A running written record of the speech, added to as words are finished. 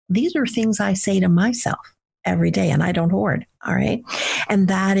these are things I say to myself every day, and I don't hoard. All right. And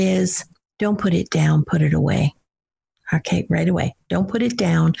that is, don't put it down, put it away. Okay, right away. Don't put it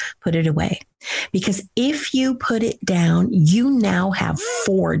down, put it away. Because if you put it down, you now have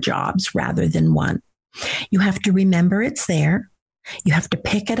 4 jobs rather than 1. You have to remember it's there. You have to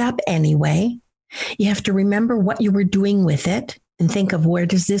pick it up anyway. You have to remember what you were doing with it and think of, where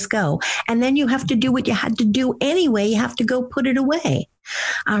does this go? And then you have to do what you had to do anyway. You have to go put it away.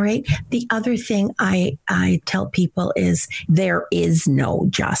 All right. The other thing I tell people is there is no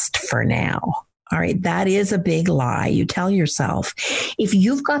just for now. All right. That is a big lie. You tell yourself, if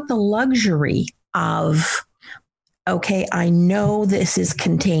you've got the luxury of, okay, I know this is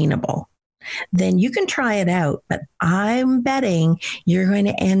containable, then you can try it out. But I'm betting you're going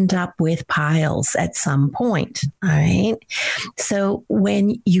to end up with piles at some point. All right. So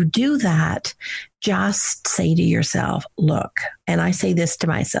when you do that, just say to yourself, look, and I say this to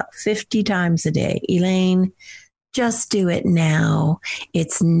myself 50 times a day, Elaine, just do it now.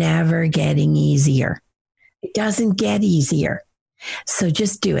 It's never getting easier. It doesn't get easier. So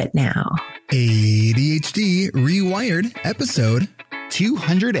just do it now. ADHD Rewired, episode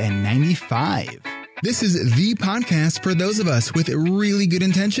 295. This is the podcast for those of us with really good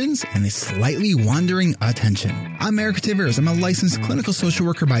intentions and a slightly wandering attention. I'm Eric Tivers. I'm a licensed clinical social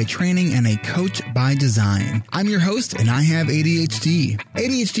worker by training and a coach by design. I'm your host, and I have ADHD.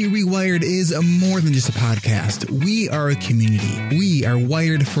 ADHD Rewired is more than just a podcast. We are a community. We are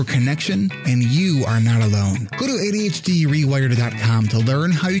wired for connection, and you are not alone. Go to ADHDrewired.com to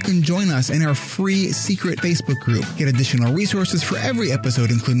learn how you can join us in our free secret Facebook group. Get additional resources for every episode,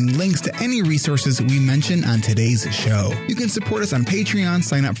 including links to any resources we mention on today's show. You can support us on Patreon,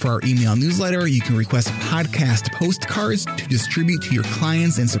 sign up for our email newsletter. You can request podcast postcards to distribute to your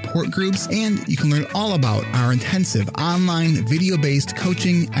clients and support groups, and you can learn all about our intensive online video-based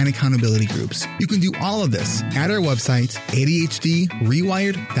coaching and accountability groups. You can do all of this at our website,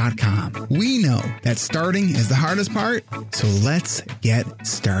 ADHDrewired.com. We know that starting is the hardest part, so let's get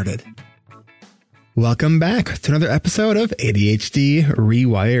started. Welcome back to another episode of ADHD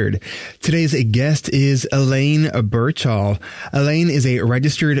Rewired. Today's guest is Elaine Birchall. Elaine is a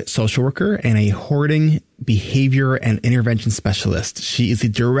registered social worker and a hoarding behavior and intervention specialist. She is the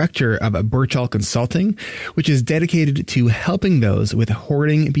director of Birchall Consulting, which is dedicated to helping those with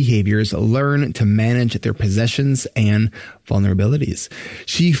hoarding behaviors learn to manage their possessions and vulnerabilities.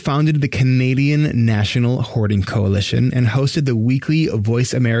 She founded the Canadian National Hoarding Coalition and hosted the weekly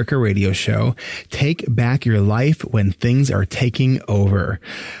Voice America radio show, Take Back Your Life When Things Are Taking Over.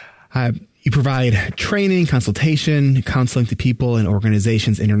 You provide training, consultation, counseling to people and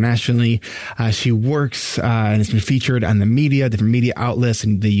organizations internationally. She works and has been featured on the media, different media outlets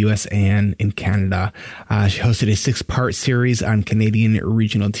in the U.S. and in Canada. She hosted a 6-part series on Canadian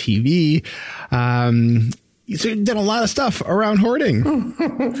regional TV. So you've done a lot of stuff around hoarding.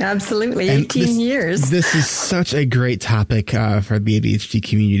 Absolutely. 18 years. This is such a great topic for the ADHD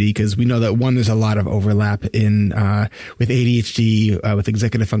community, because we know that, one, there's a lot of overlap in with ADHD, with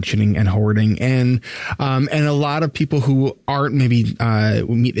executive functioning and hoarding, and a lot of people who aren't maybe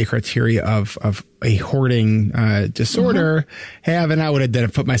meet the criteria of a hoarding disorder have, and I would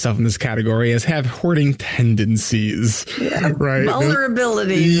put myself in this category as have hoarding tendencies, right?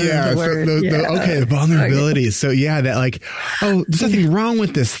 Vulnerabilities. Yeah. Okay, vulnerabilities. Okay. So yeah, that like, oh, there's nothing wrong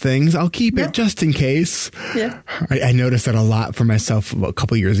with this thing. I'll keep it just in case. Yeah. I noticed that a lot for myself a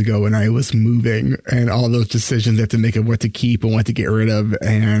couple of years ago when I was moving, and all those decisions I have to make of what to keep and what to get rid of.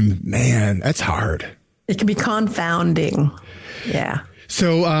 And man, that's hard. It can be confounding. Yeah.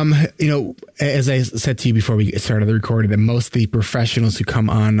 So, as I said to you before we started the recording, that most of the professionals who come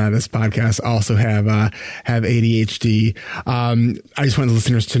on this podcast also have ADHD. I just want the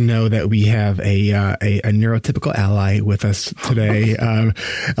listeners to know that we have a neurotypical ally with us today.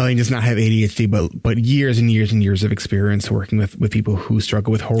 Elaine does not have ADHD, but years and years and years of experience working with people who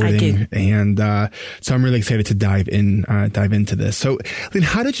struggle with hoarding. And so I'm really excited to dive into this. So, Elaine,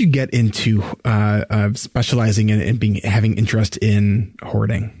 how did you get into specializing in and having interest in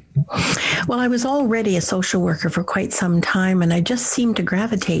hoarding? Well, I was already a social worker for quite some time, and I just seemed to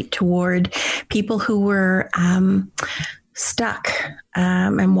gravitate toward people who were stuck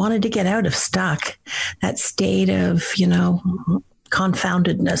and wanted to get out of stuck, that state of,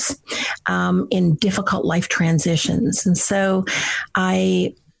 confoundedness in difficult life transitions. And so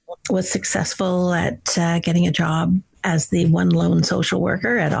I was successful at getting a job as the one lone social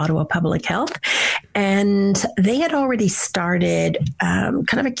worker at Ottawa Public Health. And they had already started kind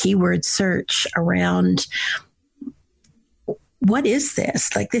of a keyword search around what is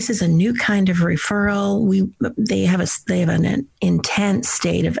this? Like, this is a new kind of referral. They have an intense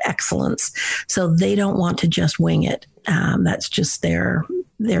state of excellence. So they don't want to just wing it. That's just their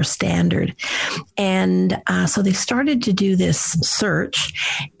standard. And so they started to do this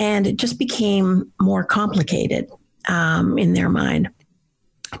search, and it just became more complicated in their mind.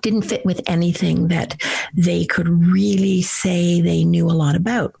 It didn't fit with anything that they could really say they knew a lot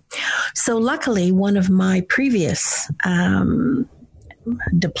about. So luckily, one of my previous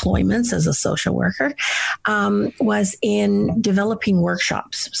deployments as a social worker was in developing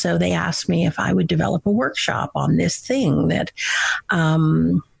workshops. So they asked me if I would develop a workshop on this thing that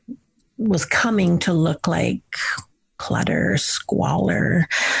was coming to look like clutter, squalor,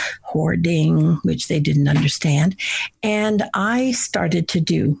 hoarding, which they didn't understand. And I started to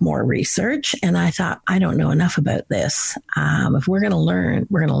do more research, and I thought, I don't know enough about this. If we're going to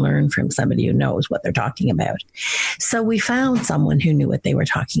learn from somebody who knows what they're talking about. So we found someone who knew what they were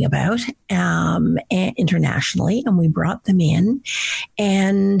talking about internationally, and we brought them in,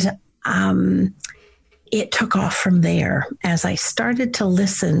 and it took off from there. As I started to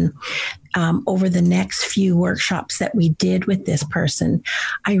listen over the next few workshops that we did with this person,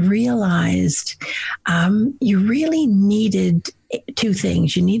 I realized you really needed two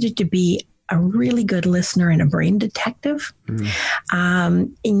things. You needed to be a really good listener and a brain detective.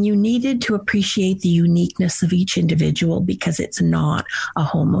 And you needed to appreciate the uniqueness of each individual, because it's not a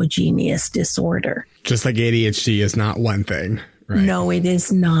homogeneous disorder. Just like ADHD is not one thing. Right. No, it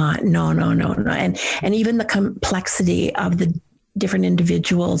is not. No. And even the complexity of the different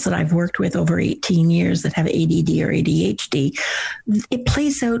individuals that I've worked with over 18 years that have ADD or ADHD, it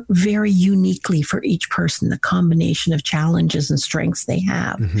plays out very uniquely for each person, the combination of challenges and strengths they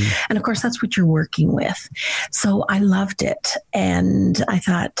have. Mm-hmm. And of course, that's what you're working with. So I loved it. And I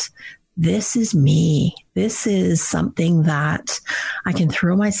thought, this is me. This is something that I can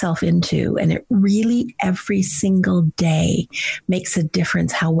throw myself into. And it really, every single day, makes a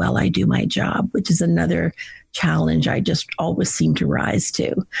difference how well I do my job, which is another challenge I just always seem to rise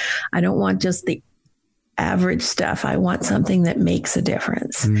to. I don't want just the average stuff. I want something that makes a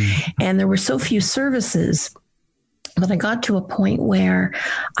difference. And there were so few services. But I got to a point where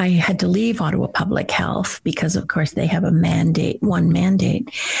I had to leave Ottawa Public Health because, of course, they have one mandate.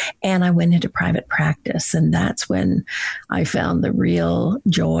 And I went into private practice. And that's when I found the real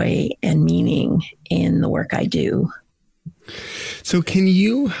joy and meaning in the work I do. So can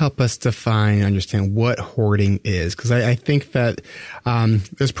you help us define and understand what hoarding is? Because I think that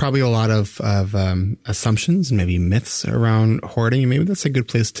there's probably a lot of assumptions and maybe myths around hoarding. And maybe that's a good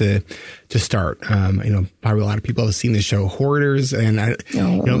place to start. Probably a lot of people have seen the show Hoarders. And,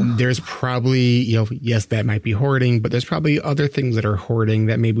 there's probably, yes, that might be hoarding, but there's probably other things that are hoarding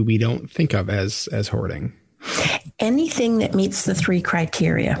that maybe we don't think of as hoarding. Anything that meets the three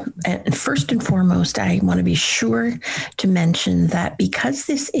criteria. And first and foremost, I want to be sure to mention that because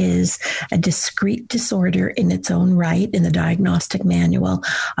this is a discrete disorder in its own right in the Diagnostic Manual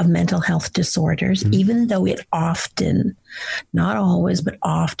of Mental Health Disorders, even though it often, not always, but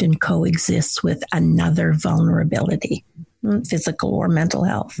often coexists with another vulnerability, physical or mental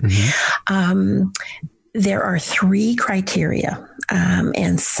health. There are three criteria.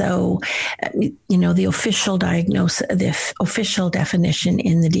 And so, the official the official definition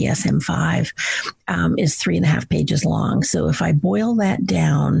in the DSM-5 is 3.5 pages long. So if I boil that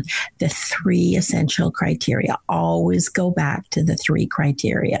down, the three essential criteria, always go back to the three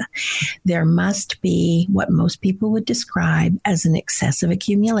criteria. There must be what most people would describe as an excessive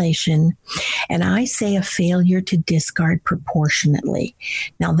accumulation. And I say a failure to discard proportionately.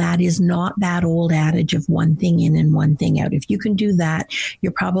 Now, that is not that old adage of one thing in and one thing out. If you can do that,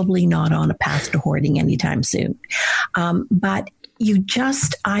 you're probably not on a path to hoarding anytime soon. But you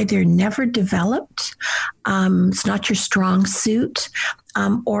just either never developed, it's not your strong suit,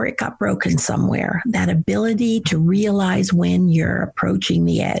 or it got broken somewhere. That ability to realize when you're approaching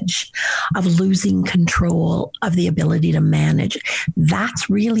the edge of losing control of the ability to manage. That's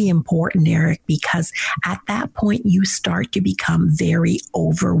really important, Eric, because at that point you start to become very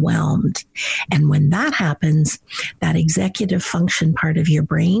overwhelmed. And when that happens, that executive function part of your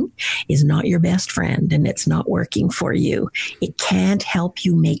brain is not your best friend and it's not working for you. It can't help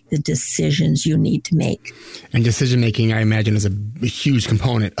you make the decisions you need to make. And decision making, I imagine, is a huge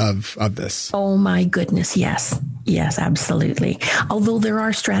component of this. Oh my goodness. Yes. Yes, absolutely. Although there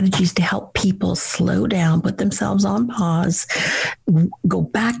are strategies to help people slow down, put themselves on pause, go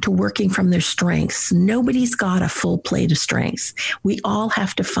back to working from their strengths. Nobody's got a full plate of strengths. We all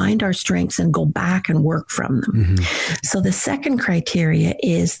have to find our strengths and go back and work from them. So the second criteria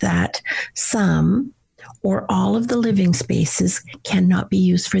is that some or all of the living spaces cannot be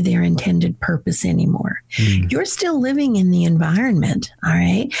used for their intended purpose anymore. You're still living in the environment, all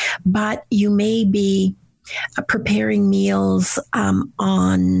right? But you may be preparing meals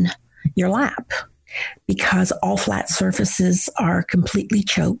on your lap because all flat surfaces are completely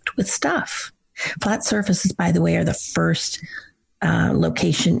choked with stuff. Flat surfaces, by the way, are the first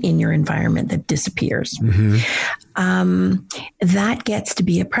location in your environment that disappears. That gets to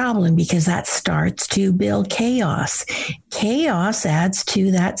be a problem because that starts to build chaos. Chaos adds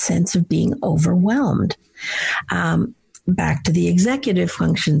to that sense of being overwhelmed. Back to the executive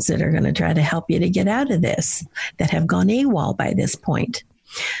functions that are going to try to help you to get out of this, that have gone AWOL by this point.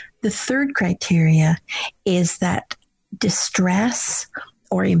 The third criteria is that distress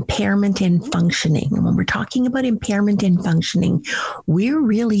or impairment in functioning. And when we're talking about impairment in functioning, we're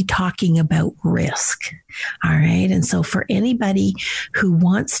really talking about risk. All right. And so for anybody who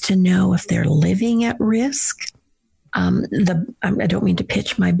wants to know if they're living at risk, I don't mean to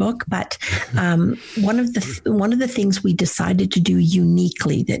pitch my book, but one of the things we decided to do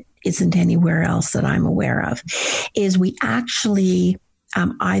uniquely that isn't anywhere else that I'm aware of is we actually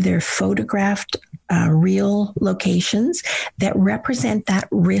either photographed real locations that represent that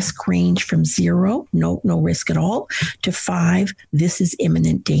risk range from 0, no risk at all, to 5, this is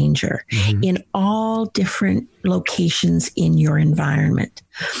imminent danger, in all different locations in your environment.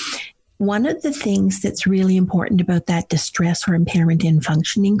 One of the things that's really important about that distress or impairment in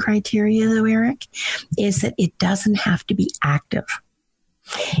functioning criteria, though, Eric, is that it doesn't have to be active.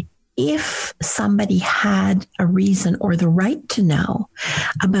 If somebody had a reason or the right to know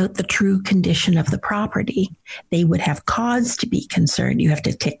about the true condition of the property, they would have cause to be concerned. You have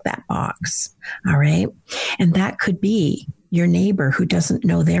to tick that box. All right. And that could be your neighbor who doesn't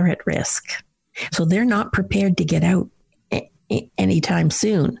know they're at risk. So they're not prepared to get out anytime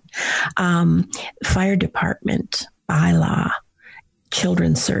soon. Fire department, bylaw,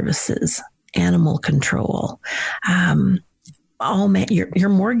 children's services, animal control, your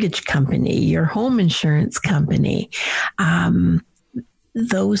mortgage company, your home insurance company,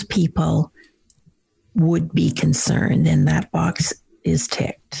 those people would be concerned, and that box is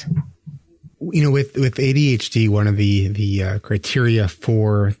ticked. You know, with ADHD, one of the criteria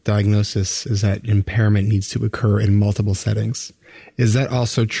for diagnosis is that impairment needs to occur in multiple settings. Is that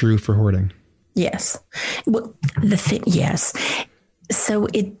also true for hoarding? Yes. Well, yes. So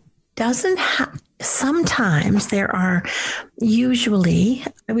it doesn't have. Sometimes there are usually,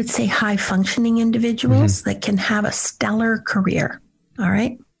 I would say, high functioning individuals that can have a stellar career. All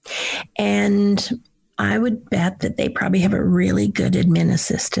right. And I would bet that they probably have a really good admin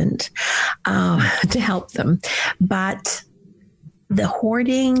assistant to help them. But the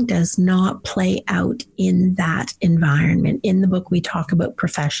hoarding does not play out in that environment. In the book, we talk about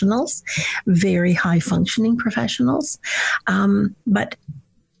professionals, very high functioning professionals. But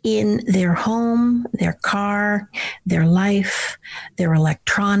in their home, their car, their life, their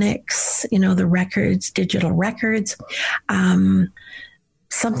electronics, the records, digital records,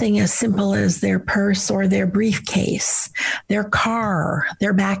 something as simple as their purse or their briefcase, their car,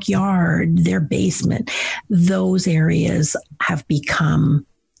 their backyard, their basement, those areas have become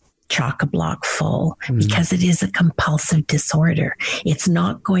chock-a-block full because it is a compulsive disorder. It's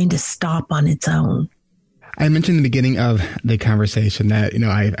not going to stop on its own. I mentioned in the beginning of the conversation that,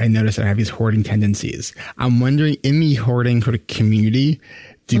 I noticed that I have these hoarding tendencies. I'm wondering, in the hoarding sort of community,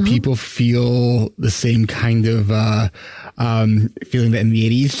 do people feel the same kind of feeling that in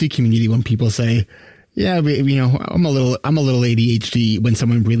the ADHD community when people say, yeah, I'm a little ADHD, when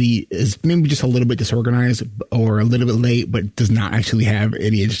someone really is maybe just a little bit disorganized or a little bit late, but does not actually have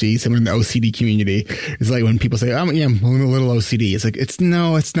ADHD. Someone in the OCD community is like when people say, I'm a little OCD. It's like, it's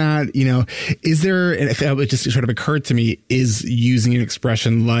not, is there, and it just sort of occurred to me, is using an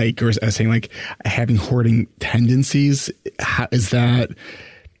expression like, or saying like having hoarding tendencies, is that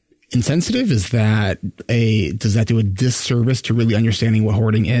insensitive? Does that do a disservice to really understanding what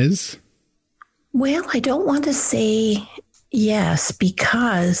hoarding is? Well, I don't want to say yes,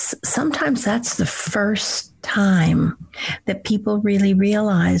 because sometimes that's the first time that people really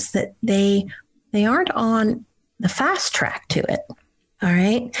realize that they aren't on the fast track to it. All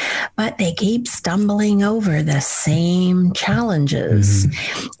right. But they keep stumbling over the same challenges.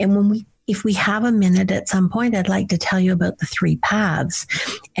 And if we have a minute at some point, I'd like to tell you about the 3 paths.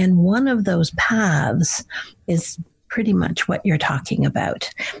 And one of those paths is pretty much what you're talking about.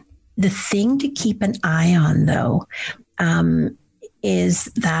 The thing to keep an eye on, though, is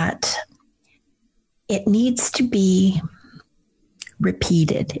that it needs to be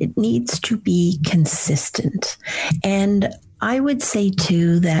repeated. It needs to be consistent. And I would say,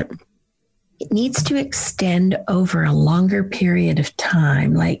 too, that it needs to extend over a longer period of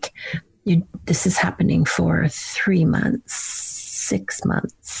time. Like this is happening for 3 months, 6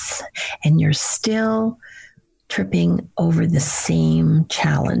 months, and you're still tripping over the same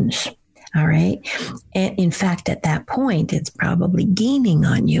challenge. All right. And in fact, at that point, it's probably gaining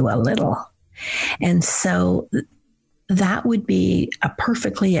on you a little. And so that would be a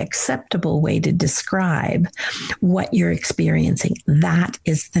perfectly acceptable way to describe what you're experiencing. That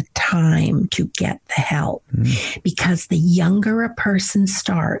is the time to get the help, because the younger a person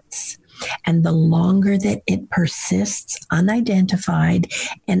starts and the longer that it persists unidentified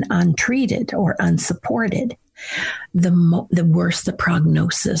and untreated or unsupported, the worse the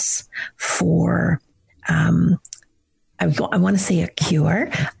prognosis for, I want to say a cure,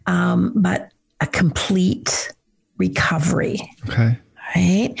 but a complete recovery. Okay.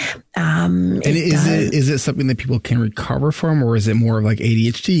 Right. And is it something that people can recover from, or is it more of like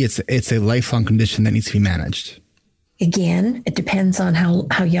ADHD? It's a lifelong condition that needs to be managed. Again, it depends on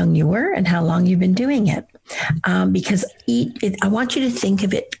how young you were and how long you've been doing it. Because I want you to think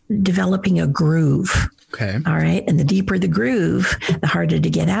of it developing a groove. Okay. All right. And the deeper the groove, the harder to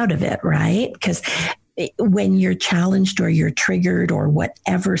get out of it. Right. Because when you're challenged or you're triggered or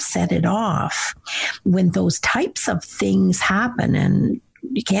whatever set it off, when those types of things happen and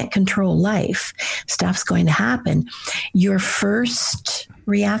you can't control life, stuff's going to happen, your first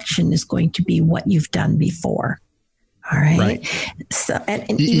reaction is going to be what you've done before. All right. So,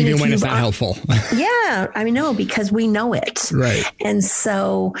 and even when it's not helpful. Yeah. I mean, no, because we know it. Right. And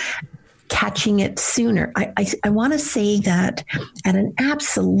so catching it sooner. I want to say that at an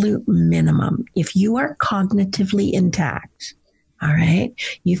absolute minimum, if you are cognitively intact, all right,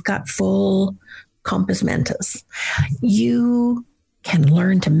 you've got full compos mentis, you can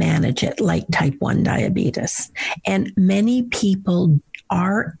learn to manage it like type 1 diabetes. And many people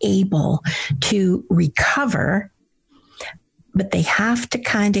are able to recover, but they have to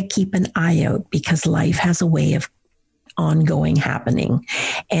kind of keep an eye out because life has a way of ongoing happening.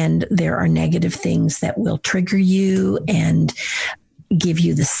 And there are negative things that will trigger you and give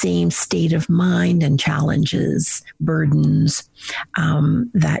you the same state of mind and challenges, burdens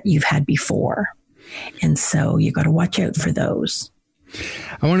that you've had before. And so you got to watch out for those.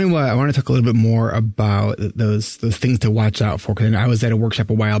 I want to talk a little bit more about those things to watch out for, because I was at a workshop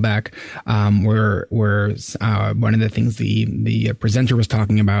a while back where one of the things the presenter was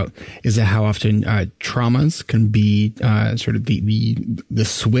talking about is that how often traumas can be sort of the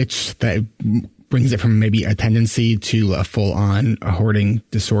switch that brings it from maybe a tendency to a full-on hoarding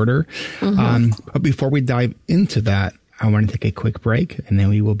disorder. But before we dive into that, I want to take a quick break, and then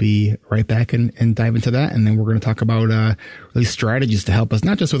we will be right back and dive into that. And then we're going to talk about really strategies to help us,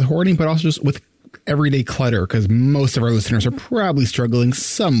 not just with hoarding, but also just with everyday clutter, because most of our listeners are probably struggling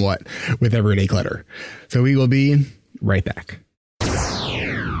somewhat with everyday clutter. So we will be right back.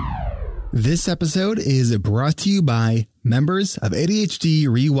 This episode is brought to you by members of ADHD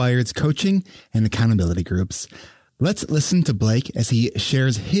reWired's coaching and accountability groups. Let's listen to Blake as he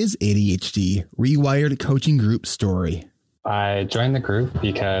shares his ADHD reWired coaching group story. I joined the group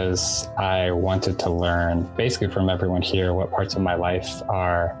because I wanted to learn basically from everyone here what parts of my life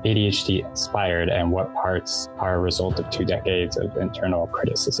are ADHD inspired and what parts are a result of 2 decades of internal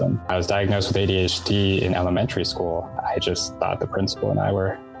criticism. I was diagnosed with ADHD in elementary school. I just thought the principal and I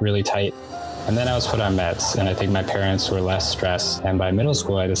were really tight. And then I was put on meds, and I think my parents were less stressed. And by middle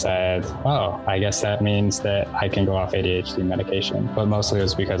school, I decided, oh, I guess that means that I can go off ADHD medication. But mostly it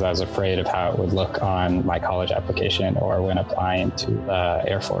was because I was afraid of how it would look on my college application or when applying to the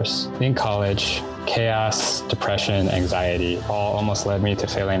Air Force. In college, chaos, depression, anxiety all almost led me to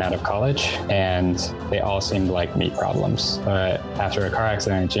failing out of college, and they all seemed like me problems. But after a car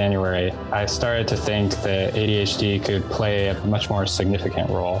accident in January, I started to think that ADHD could play a much more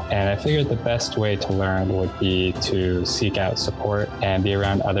significant role. And I figured the best way to learn would be to seek out support and be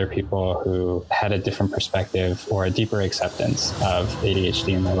around other people who had a different perspective or a deeper acceptance of ADHD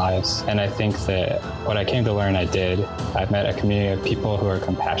in their lives. And I think that what I came to learn I did. I've met a community of people who are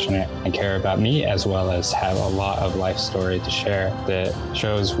compassionate and care about me, as well as have a lot of life story to share that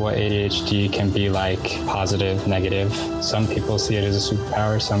shows what ADHD can be like, positive, negative. Some people see it as a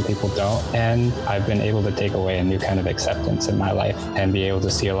superpower, some people don't. And I've been able to take away a new kind of acceptance in my life and be able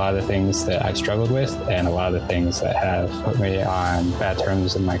to see a lot of the things that I've struggled with and a lot of the things that have put me on bad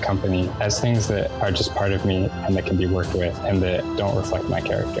terms in my company as things that are just part of me and that can be worked with and that don't reflect my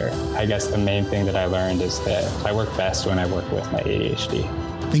character. I guess the main thing that I learned is that I work best when I work with my ADHD.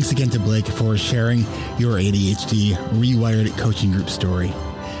 Thanks again to Blake for sharing your ADHD reWired coaching group story.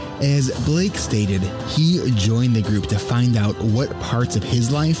 As Blake stated, he joined the group to find out what parts of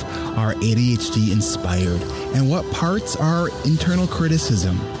his life are ADHD inspired and what parts are internal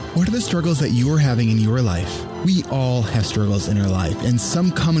criticism. What are the struggles that you're having in your life? We all have struggles in our life, and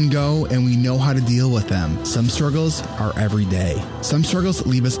some come and go, and we know how to deal with them. Some struggles are everyday. Some struggles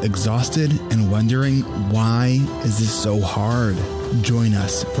leave us exhausted and wondering, why is this so hard? Join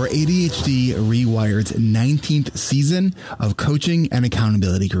us for ADHD reWired's 19th season of coaching and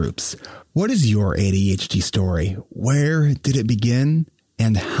accountability groups. What is your ADHD story? Where did it begin?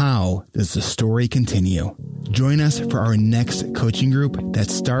 And how does the story continue? Join us for our next coaching group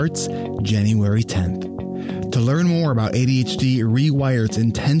that starts January 10th. To learn more about ADHD reWired's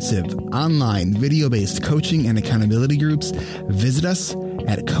intensive, online, video-based coaching and accountability groups, visit us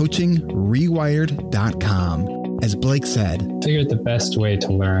at coachingrewired.com. As Blake said, I figured the best way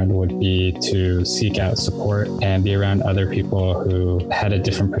to learn would be to seek out support and be around other people who had a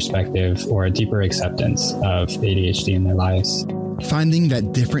different perspective or a deeper acceptance of ADHD in their lives. Finding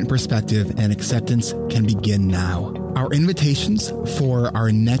that different perspective and acceptance can begin now. Our invitations for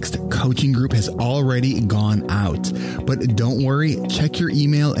our next coaching group has already gone out. But don't worry, check your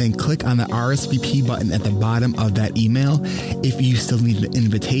email and click on the RSVP button at the bottom of that email if you still need an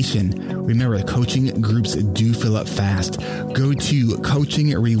invitation. Remember, coaching groups do fill up fast. Go to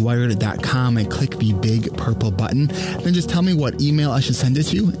coachingrewired.com and click the big purple button. Then just tell me what email I should send it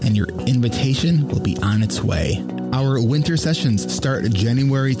to, and your invitation will be on its way. Our winter sessions start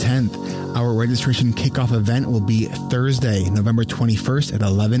January 10th. Our registration kickoff event will be Thursday, November 21st at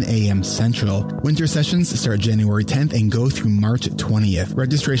 11 a.m. Central. Winter sessions start January 10th and go through March 20th.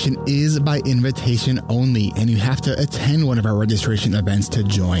 Registration is by invitation only, and you have to attend one of our registration events to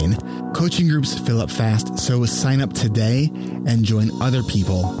join. Coaching groups fill up fast, so sign up today and join other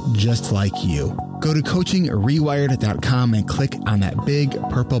people just like you. Go to coachingrewired.com and click on that big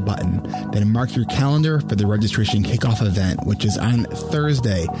purple button. Then mark your calendar for the registration kickoff event, which is on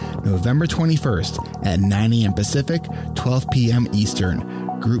Thursday, November 21st at 9 a.m. Pacific, 12 p.m. Eastern.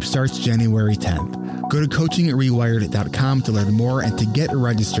 Group starts January 10th. Go to coachingrewired.com to learn more and to get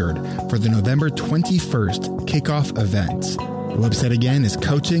registered for the November 21st kickoff event. The website again is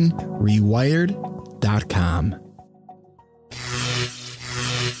coachingrewired.com.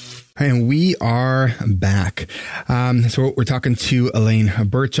 And we are back. So we're talking to Elaine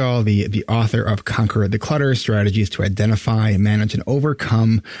Birchall, the author of Conquer the Clutter, Strategies to Identify, Manage, and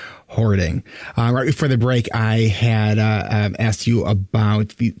Overcome Hoarding. Right before the break, I had asked you about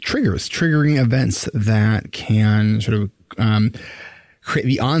the triggering events that can sort of create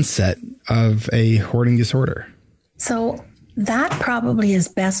the onset of a hoarding disorder. So that probably is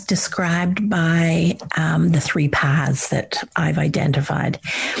best described by the three paths that I've identified.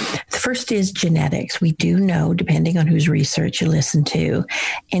 The first is genetics. We do know, depending on whose research you listen to,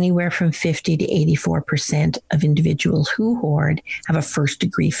 anywhere from 50 to 84% of individuals who hoard have a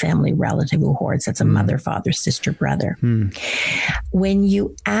first-degree family relative who hoards. That's a mother, father, sister, brother. When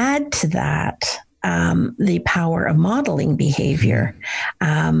you add to that the power of modeling behavior,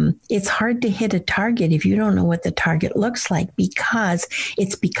 it's hard to hit a target if you don't know what the target looks like, because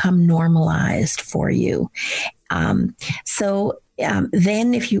it's become normalized for you. Then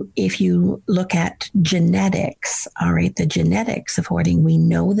if you look at genetics, all right, the genetics of hoarding, we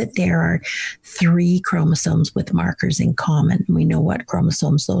know that there are 3 chromosomes with markers in common. We know what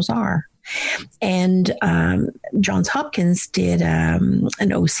chromosomes those are. And Johns Hopkins did an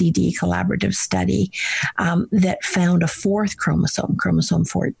OCD collaborative study that found a 4th chromosome, chromosome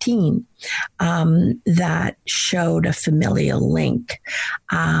 14, that showed a familial link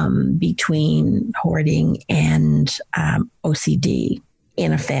between hoarding and OCD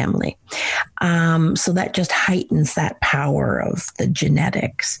in a family. So that just heightens that power of the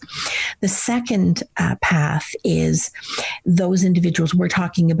genetics. The second path is those individuals we're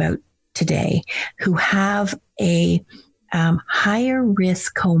talking about today who have a higher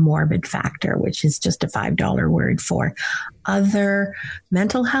risk comorbid factor, which is just a $5 word for other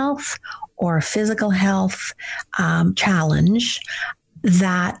mental health or physical health challenge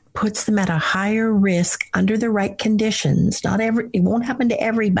that puts them at a higher risk under the right conditions. It won't happen to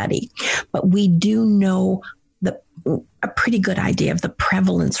everybody, but we do know a pretty good idea of the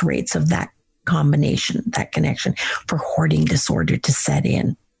prevalence rates of that combination, that connection for hoarding disorder to set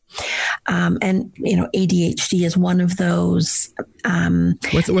in. And ADHD is one of those.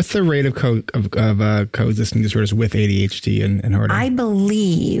 What's the rate of coexisting disorders with ADHD and hoarding? I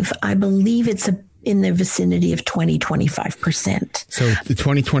believe it's in the vicinity of 20-25%. So the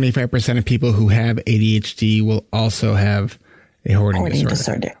 20-25% of people who have ADHD will also have a hoarding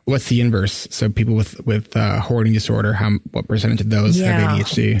disorder. What's the inverse? So people with hoarding disorder, what percentage of those have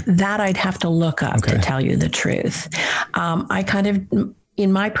ADHD? That I'd have to look up to tell you the truth. I kind of,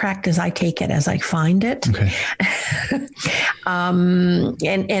 in my practice, I take it as I find it. Okay.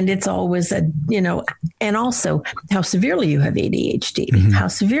 And it's always and also how severely you have ADHD, how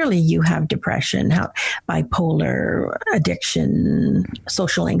severely you have depression, how bipolar, addiction,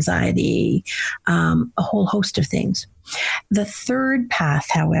 social anxiety, a whole host of things. The third path,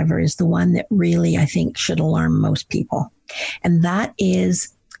 however, is the one that really I think should alarm most people. And that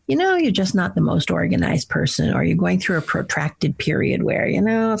is, you're just not the most organized person, or you're going through a protracted period where,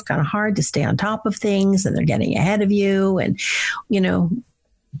 it's kind of hard to stay on top of things and they're getting ahead of you. And,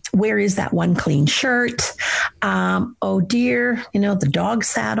 where is that one clean shirt? Oh dear, the dog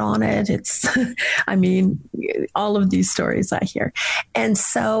sat on it. It's, all of these stories I hear. And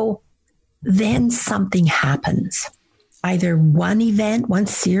so then something happens. Either one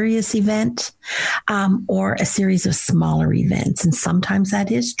serious event, or a series of smaller events. And sometimes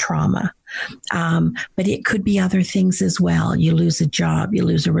that is trauma. But it could be other things as well. You lose a job, you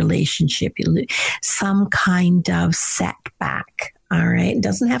lose a relationship, you lose some kind of setback. All right. It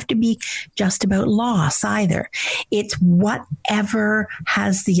doesn't have to be just about loss either. It's whatever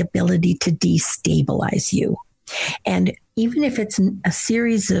has the ability to destabilize you. And even if it's a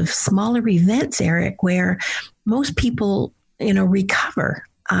series of smaller events, Eric, where most people, recover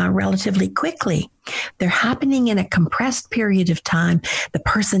relatively quickly, they're happening in a compressed period of time. The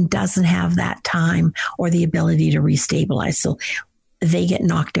person doesn't have that time or the ability to restabilize. So they get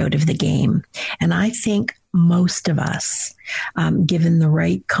knocked out of the game. And I think most of us, given the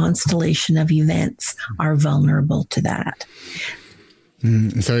right constellation of events, are vulnerable to that.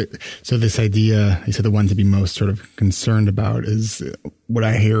 So this idea, you said the one to be most sort of concerned about is what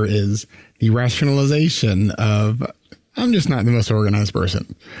I hear is the rationalization of, I'm just not the most organized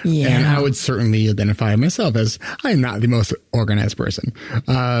person. Yeah. And I would certainly identify myself as I'm not the most organized person.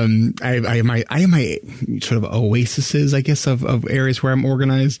 I have my sort of oases, I guess, of areas where I'm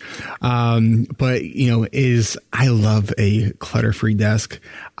organized. But I love a clutter-free desk.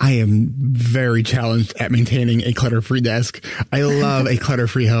 I am very challenged at maintaining a clutter-free desk. I love a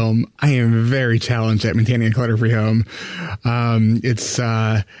clutter-free home. I am very challenged at maintaining a clutter-free home.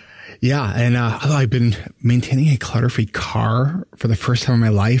 Although I've been maintaining a clutter-free car for the first time in my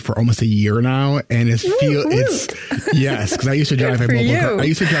life for almost a year now, and yes, because I used to drive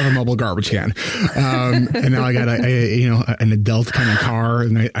a mobile garbage can, and now I got an adult kind of car,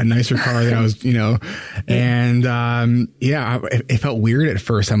 a nicer car than I was, it felt weird at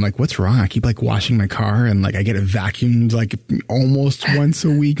first. I'm like, what's wrong? I keep washing my car, and I get it vacuumed almost once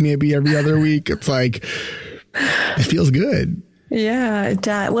a week, maybe every other week. It's it feels good. Yeah, it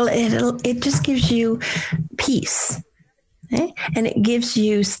does. Well, it just gives you peace, and it gives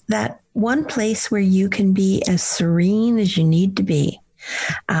you that one place where you can be as serene as you need to be,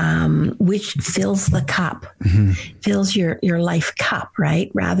 which fills the cup, fills your life cup, right?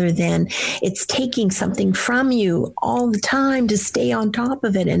 Rather than it's taking something from you all the time to stay on top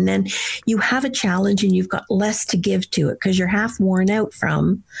of it. And then you have a challenge and you've got less to give to it because you're half worn out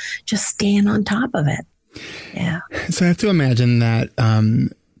from just staying on top of it. Yeah. So I have to imagine that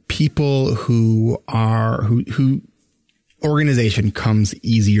people who organization comes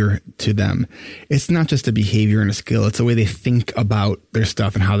easier to them. It's not just a behavior and a skill. It's the way they think about their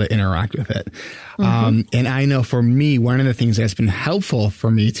stuff and how they interact with it. And I know for me, one of the things that's been helpful for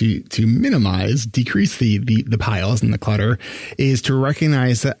me to decrease the piles and the clutter is to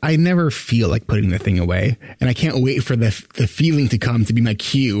recognize that I never feel like putting the thing away. And I can't wait for the feeling to come to be my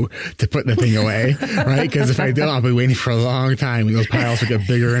cue to put the thing away, right? Because if I don't, I'll be waiting for a long time and those piles will get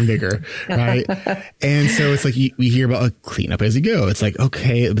bigger and bigger, right? And so it's we hear about clean up as you go. It's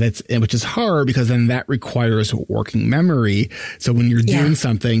okay, which is hard because then that requires working memory. So when you're doing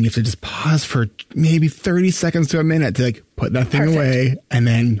something, you have to just pause for maybe 30 seconds to a minute to put that thing away and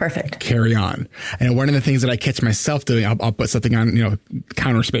then carry on. And one of the things that I catch myself doing, I'll put something on,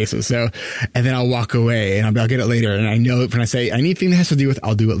 counter spaces. So, and then I'll walk away and I'll get it later. And I know when I say anything that has to do with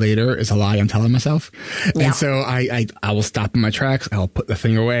I'll do it later is a lie I'm telling myself. Yeah. And so I will stop in my tracks. I'll put the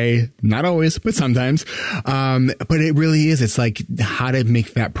thing away. Not always, but sometimes. But it really is. It's how to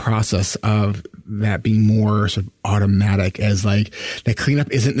make that process of that being more sort of automatic as that cleanup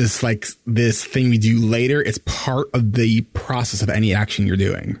isn't this thing we do later. It's part of the process of any action you're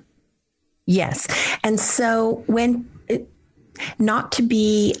doing. Yes. And so not to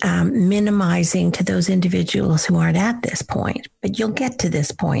be minimizing to those individuals who aren't at this point, but you'll get to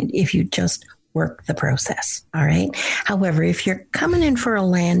this point if you just work the process. All right. However, if you're coming in for a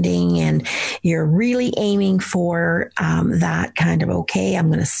landing and you're really aiming for that kind of, okay, I'm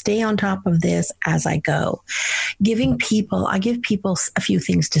going to stay on top of this as I go. I give people a few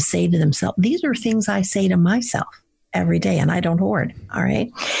things to say to themselves. These are things I say to myself every day, and I don't hoard. All right.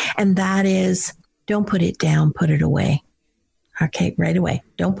 And that is, don't put it down, put it away. Okay, right away.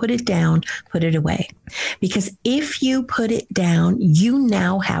 Don't put it down, put it away. Because if you put it down, you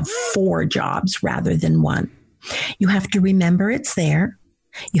now have 4 jobs rather than 1. You have to remember it's there.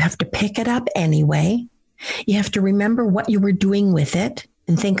 You have to pick it up anyway. You have to remember what you were doing with it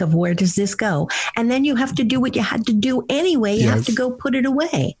and think of, where does this go? And then you have to do what you had to do anyway. You have to go put it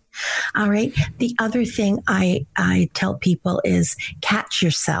away. All right. The other thing I tell people is catch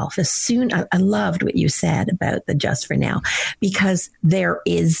yourself as soon. I loved what you said about the just for now, because there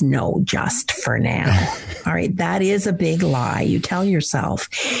is no just for now. All right. That is a big lie. You tell yourself,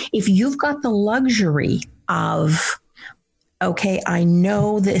 if you've got the luxury of, okay, I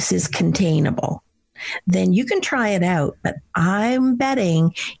know this is containable, then you can try it out. But I'm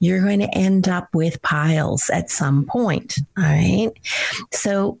betting you're going to end up with piles at some point. All right.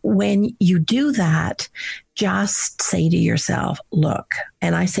 So when you do that, just say to yourself, look,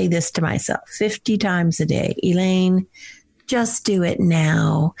 and I say this to myself 50 times a day, Elaine, just do it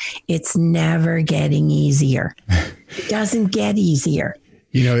now. It's never getting easier. It doesn't get easier.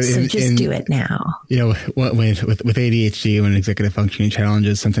 So just do it now. With ADHD, when executive functioning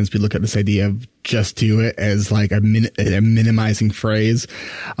challenges, sometimes we look at this idea of just do it as like a minimizing phrase.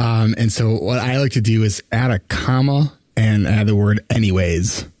 And so what I like to do is add a comma and add the word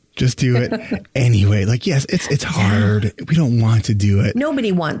anyways. Just do it anyway. Like, yes, it's hard. We don't want to do it.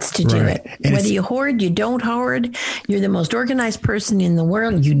 Nobody wants to do it. And whether you hoard, you don't hoard, you're the most organized person in the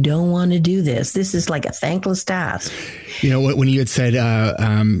world. You don't want to do this. This is like a thankless task. When you had said,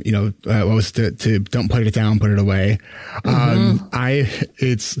 what was to don't put it down, put it away.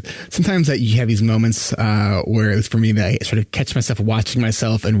 It's sometimes that you have these moments where it's for me that I sort of catch myself watching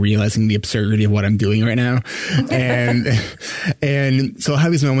myself and realizing the absurdity of what I'm doing right now. And so I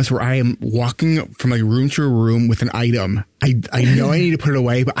have these moments where I am walking from like room to a room with an item. I know I need to put it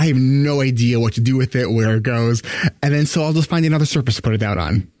away, but I have no idea what to do with it, where it goes. And then so I'll just find another surface to put it down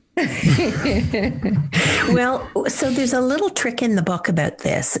on. Well, so there's a little trick in the book about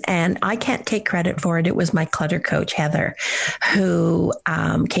this, and I can't take credit for it. It was my clutter coach, Heather, who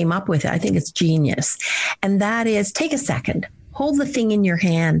came up with it. I think it's genius. And that is, take a second, hold the thing in your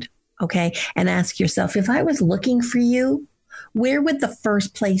hand, okay, and ask yourself, if I was looking for you, where would the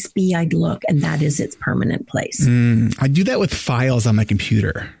first place be I'd look? And that is its permanent place. I do that with files on my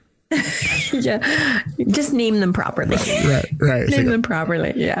computer. Yeah, just name them properly. Right. Name them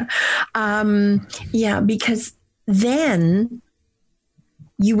properly. Yeah. Because then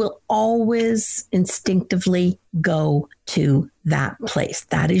you will always instinctively go to that place.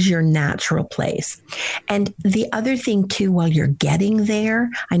 That is your natural place. And the other thing too, while you're getting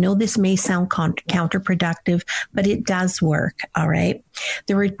there, I know this may sound counterproductive, but it does work. All right.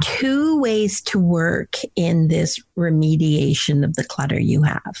 There are 2 ways to work in this remediation of the clutter you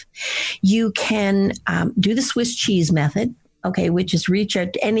have. You can do the Swiss cheese method. Okay, which is reach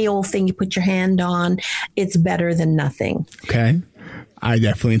out to any old thing you put your hand on. It's better than nothing. Okay. I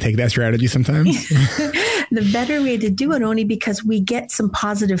definitely take that strategy sometimes. The better way to do it, only because we get some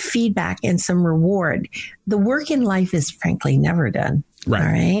positive feedback and some reward. The work in life is frankly never done. Right. All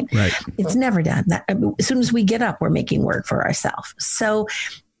right. Right. It's never done. As soon as we get up, we're making work for ourselves. So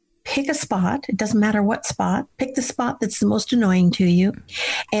pick a spot. It doesn't matter what spot. Pick the spot that's the most annoying to you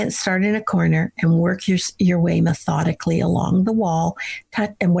and start in a corner and work your way methodically along the wall.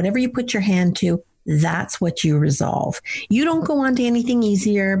 And whatever you put your hand to, that's what you resolve. You don't go on to anything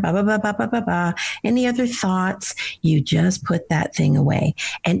easier, any other thoughts. You just put that thing away.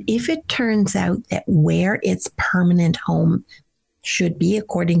 And if it turns out that where its permanent home should be,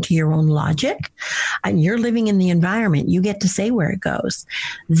 according to your own logic, and you're living in the environment, you get to say where it goes,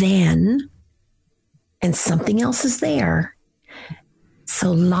 then, and something else is there,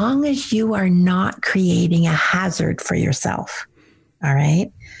 so long as you are not creating a hazard for yourself, all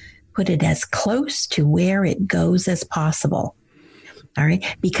right? Put it as close to where it goes as possible. All right.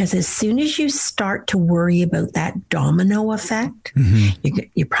 Because as soon as you start to worry about that domino effect,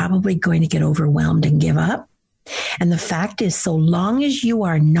 you're probably going to get overwhelmed and give up. And the fact is, so long as you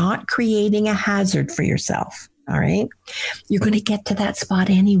are not creating a hazard for yourself, all right, you're going to get to that spot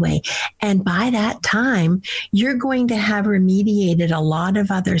anyway. And by that time, you're going to have remediated a lot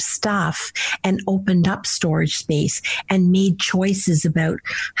of other stuff and opened up storage space and made choices about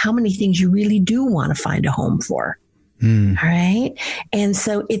how many things you really do want to find a home for. All right. And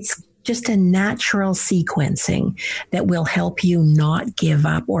so it's just a natural sequencing that will help you not give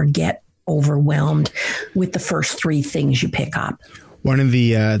up or get overwhelmed with the first 3 things you pick up. One of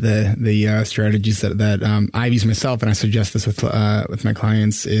the strategies that I've used myself, and I suggest this with my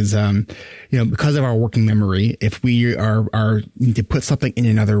clients, is because of our working memory, if we are need to put something in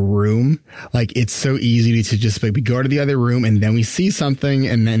another room, like it's so easy to just we go to the other room and then we see something,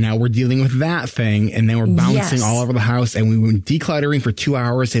 and then now we're dealing with that thing, and then we're bouncing all over the house, and we were decluttering for 2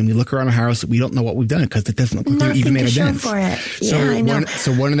 hours, and we look around the house, we don't know what we've done because it doesn't look like we even made a dent.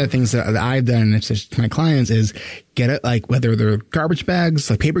 So one of the things that I've done to my clients is get it, like whether they're garbage bags,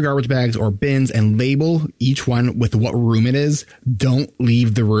 like paper garbage bags or bins, and label each one with what room it is. Don't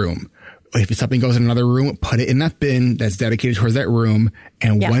leave the room. If something goes in another room, put it in that bin that's dedicated towards that room.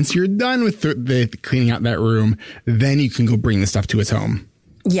 And once you're done with the cleaning out that room, then you can go bring the stuff to its home.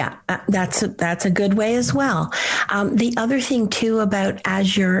 Yeah, that's a good way as well. The other thing too about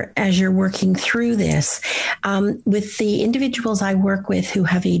as you're working through this, with the individuals I work with who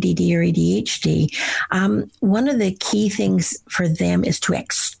have ADD or ADHD, one of the key things for them is to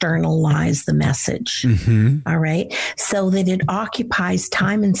externalize the message. Mm-hmm. All right, so that it occupies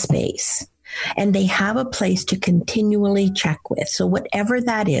time and space. And they have a place to continually check with. So whatever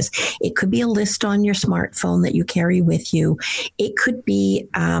that is, it could be a list on your smartphone that you carry with you. It could be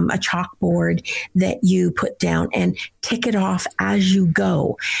a chalkboard that you put down and tick it off as you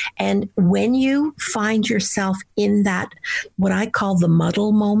go. And when you find yourself in that, what I call the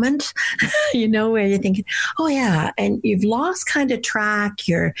muddle moment, where you're thinking, oh yeah, and you've lost kind of track,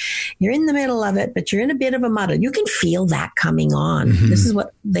 you're in the middle of it, but you're in a bit of a muddle. You can feel that coming on. Mm-hmm. This is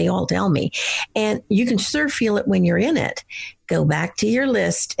what they all tell me. And you can sure feel it when you're in it. Go back to your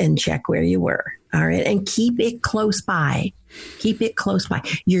list and check where you were. All right. And keep it close by. Keep it close by.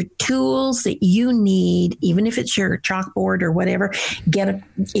 Your tools that you need, even if it's your chalkboard or whatever,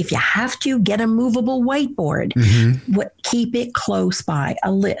 if you have to, get a movable whiteboard. Mm-hmm. Keep it close by,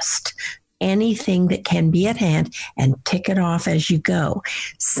 a list. Anything that can be at hand, and tick it off as you go.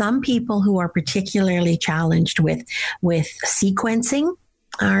 Some people who are particularly challenged with sequencing,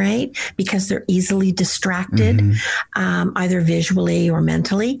 all right, because they're easily distracted, mm-hmm. Either visually or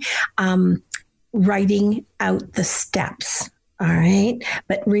mentally, writing out the steps, all right?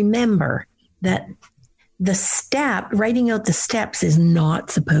 But remember that writing out the steps is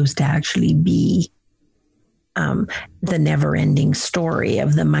not supposed to actually be the never-ending story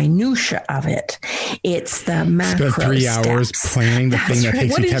of the minutia of it. It's the macro steps. Spend 3 hours planning the thing that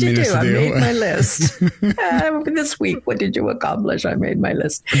takes you 10 minutes to do. I made my list. This week, what did you accomplish? I made my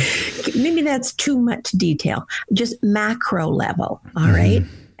list. Maybe that's too much detail. Just macro level, all right?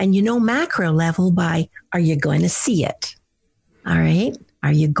 And macro level by, are you going to see it? All right?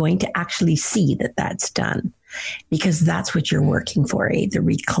 Are you going to actually see that that's done? Because that's what you're working for, the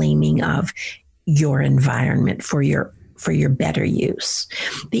reclaiming of your environment for your better use.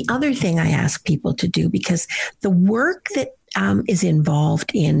 The other thing I ask people to do, because the work that is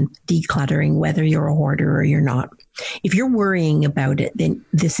involved in decluttering, whether you're a hoarder or you're not, if you're worrying about it, then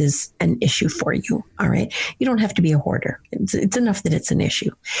this is an issue for you. All right. You don't have to be a hoarder. It's enough that it's an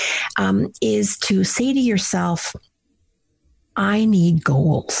issue, is to say to yourself, I need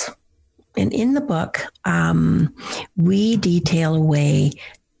goals. And in the book, we detail a way.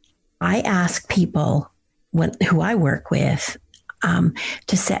 I ask people who I work with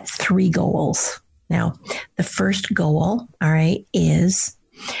to set 3 goals. Now, the first goal, all right, is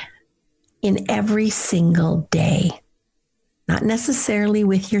in every single day, not necessarily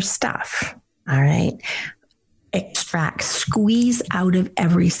with your stuff, all right, squeeze out of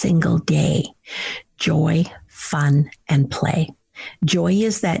every single day joy, fun, and play. Joy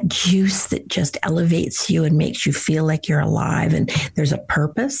is that juice that just elevates you and makes you feel like you're alive and there's a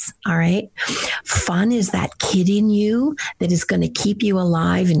purpose. All right. Fun is that kid in you that is going to keep you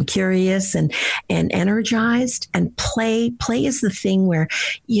alive and curious and energized. And play is the thing where,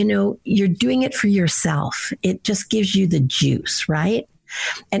 you're doing it for yourself. It just gives you the juice, right?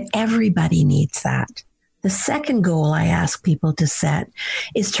 And everybody needs that. The second goal I ask people to set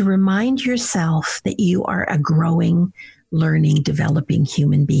is to remind yourself that you are a growing, learning, developing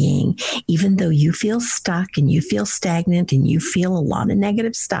human being. Even though you feel stuck and you feel stagnant and you feel a lot of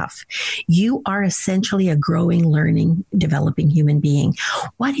negative stuff, you are essentially a growing, learning, developing human being.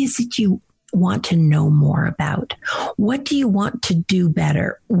 What is it you want to know more about? What do you want to do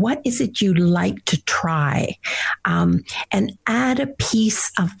better? What is it you'd like to try? And add a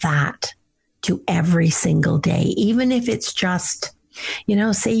piece of that to every single day, even if it's just,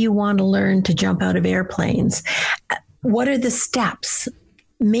 say you want to learn to jump out of airplanes. What are the steps?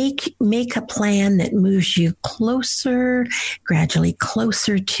 make a plan that moves you gradually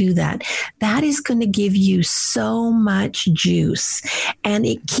closer to that. That is going to give you so much juice, and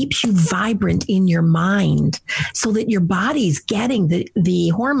it keeps you vibrant in your mind so that your body's getting the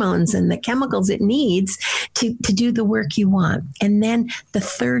hormones and the chemicals it needs to do the work you want. And then the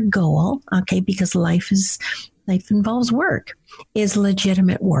third goal, okay, because life involves work, is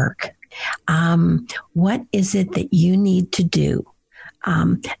legitimate work. What is it that you need to do?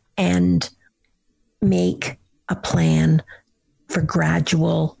 And make a plan for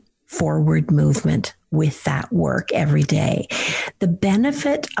gradual forward movement with that work every day. The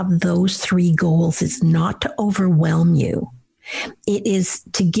benefit of those three goals is not to overwhelm you. It is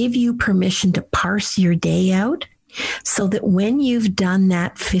to give you permission to parse your day out so that when you've done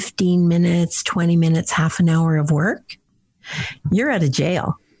that 15 minutes, 20 minutes, half an hour of work, you're out of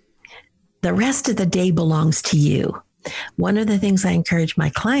jail. The rest of the day belongs to you. One of the things I encourage my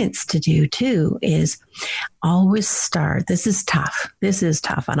clients to do too is always start. This is tough,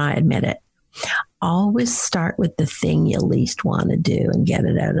 and I admit it. Always start with the thing you least want to do and get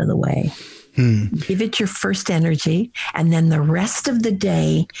it out of the way. Give it your first energy, and then the rest of the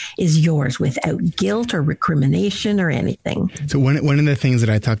day is yours without guilt or recrimination or anything. So one of the things that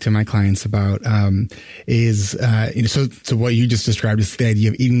I talk to my clients about is so what you just described is the idea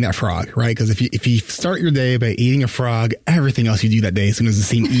of eating that frog, right? Because if you start your day by eating a frog, everything else you do that day is going to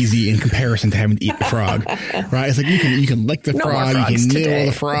seem easy in comparison to having to eat the frog, right? It's like you can lick the frog, you can nibble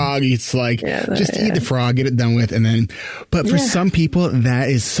the frog. It's like just eat the frog, get it done with, and then. But for some people, that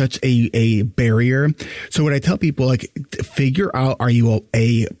is such a barrier. So what I tell people, like, figure out, are you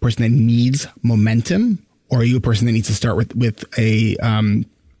a person that needs momentum, or are you a person that needs to start with a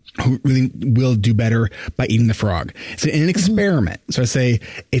who really will do better by eating the frog? So in an experiment, so I say,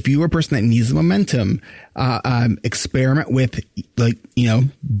 if you are a person that needs the momentum, experiment with, like,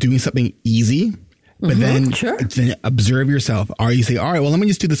 doing something easy, but then observe yourself. Are you say, all right, well, let me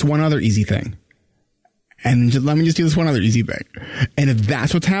just do this one other easy thing. And let me just do this one other easy thing. And if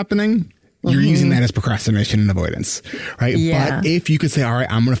that's what's happening, you're using that as procrastination and avoidance, right? Yeah. But if you could say, all right,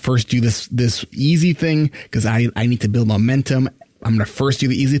 I'm going to first do this easy thing because I need to build momentum. I'm going to first do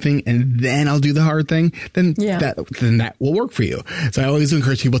the easy thing and then I'll do the hard thing. Then that will work for you. So I always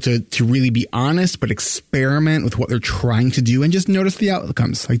encourage people to really be honest, but experiment with what they're trying to do and just notice the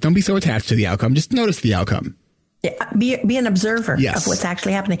outcomes. Like, don't be so attached to the outcome. Just notice the outcome. Yeah, be an observer of what's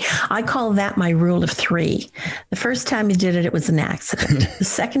actually happening. I call that my rule of 3. The first time you did it, it was an accident. The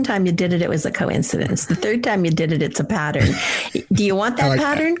second time you did it, it was a coincidence. The third time you did it, it's a pattern. Do you want that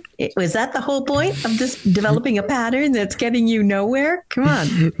pattern? Was that the whole point of just developing a pattern that's getting you nowhere? Come on.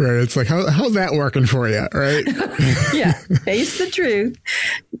 Right. It's like, how's that working for you? Right. Yeah. Face the truth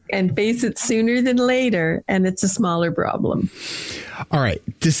and face it sooner than later. And it's a smaller problem. All right.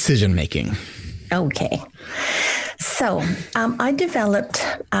 Decision making. Okay. So I developed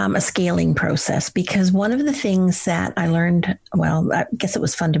a scaling process because one of the things that I learned, well, I guess it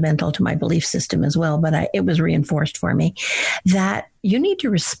was fundamental to my belief system as well, but it was reinforced for me that you need to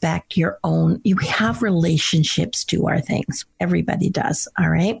respect your own, you have relationships to our things. Everybody does. All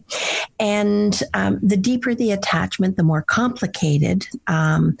right. And the deeper the attachment, the more complicated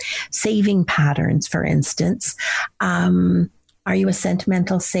saving patterns, for instance, are you a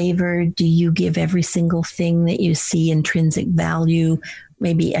sentimental saver? Do you give every single thing that you see intrinsic value,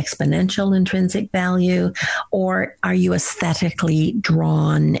 maybe exponential intrinsic value? Or are you aesthetically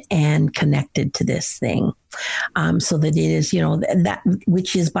drawn and connected to this thing? So that it is, that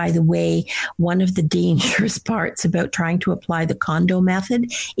which is, by the way, one of the dangerous parts about trying to apply the condo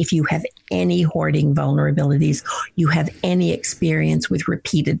method. If you have any hoarding vulnerabilities, you have any experience with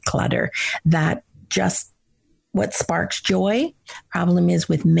repeated clutter, that just what sparks joy. Problem is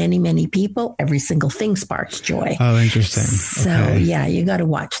with many, many people, every single thing sparks joy. Oh, interesting. So yeah, you got to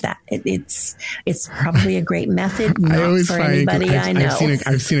watch that. It's probably a great method. Not for anybody I know.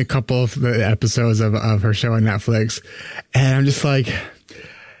 I've seen a couple of the episodes of her show on Netflix, and I'm just like,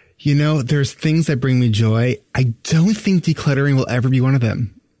 there's things that bring me joy. I don't think decluttering will ever be one of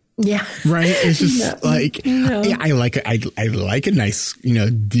them. Yeah. Right. It's just Yeah, I like a nice,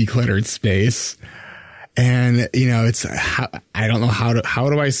 decluttered space. And, it's, I don't know how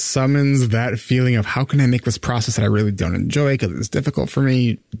do I summons that feeling of how can I make this process that I really don't enjoy because it's difficult for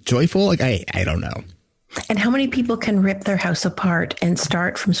me joyful? Like, I don't know. And how many people can rip their house apart and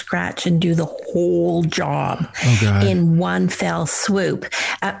start from scratch and do the whole job in one fell swoop?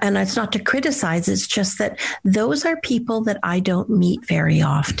 And it's not to criticize. It's just that those are people that I don't meet very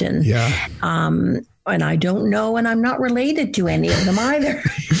often. Yeah. And I don't know, and I'm not related to any of them either.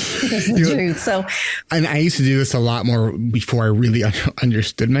 It's the truth. So, and I used to do this a lot more before I really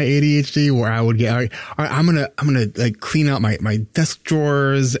understood my ADHD, where I would get, all right, I'm gonna like clean out my desk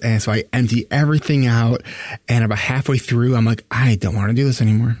drawers, and so I empty everything out, and about halfway through, I'm like, I don't want to do this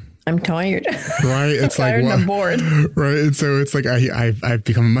anymore. I'm tired. Right. It's tired like, and I'm bored. Right. And so it's like, I've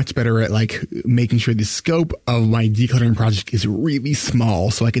become much better at like making sure the scope of my decluttering project is really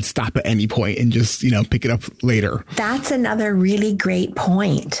small, so I could stop at any point and just, pick it up later. That's another really great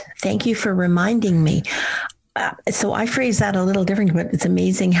point. Thank you for reminding me. So I phrase that a little different, but it's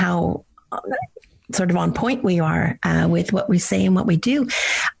amazing how sort of on point we are with what we say and what we do.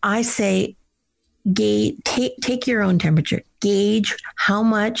 I say, take your own temperature, gauge how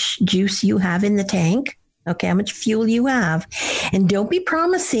much juice you have in the tank. Okay. How much fuel you have, and don't be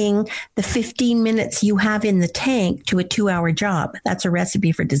promising the 15 minutes you have in the tank to a 2-hour job. That's a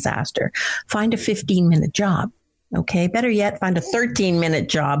recipe for disaster. Find a 15-minute job. Okay. Better yet, find a 13-minute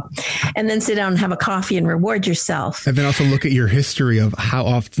job and then sit down and have a coffee and reward yourself. And then also look at your history of how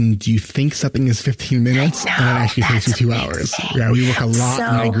often do you think something is 15 minutes and it actually takes you 2 hours. Yeah. We work a lot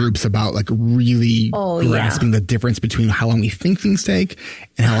in my groups about like really grasping the difference between how long we think things take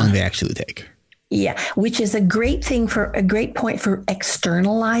and how long they actually take. Yeah, which is a great point for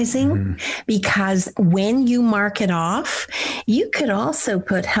externalizing, because when you mark it off, you could also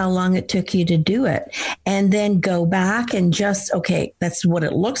put how long it took you to do it and then go back and just, okay, that's what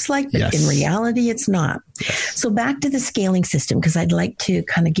it looks like, but in reality, it's not. Yes. So back to the scaling system, because I'd like to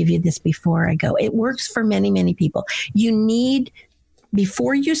kind of give you this before I go. It works for many, many people. You need,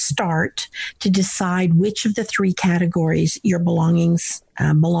 before you start, to decide which of the 3 categories your belongings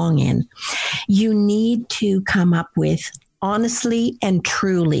belong in, you need to come up with, honestly and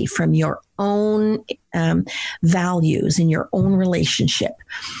truly, from your own values and your own relationship,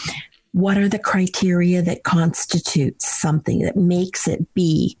 what are the criteria that constitutes something that makes it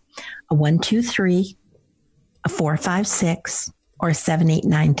be a 1, 2, 3, a 4, 5, 6, or a 7, 8,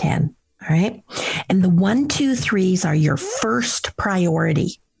 9, 10. All right. And the 1, 2, 3s are your first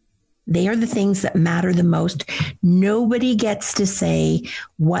priority. They are the things that matter the most. Nobody gets to say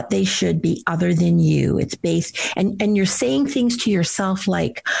what they should be other than you. It's based, and you're saying things to yourself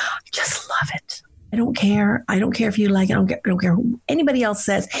like, I just love it. I don't care. I don't care if you like it. I don't care who anybody else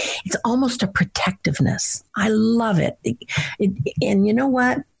says. It's almost a protectiveness. I love it. And you know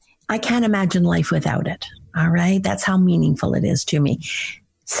what? I can't imagine life without it. All right. That's how meaningful it is to me.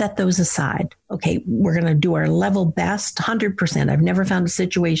 Set those aside. Okay, we're going to do our level best, 100%. I've never found a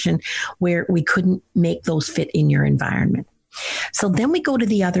situation where we couldn't make those fit in your environment. So then we go to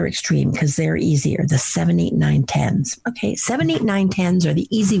the other extreme, because they're easier, the 7, 8, 9, 10s. Okay, 7, 8, 9, 10s are the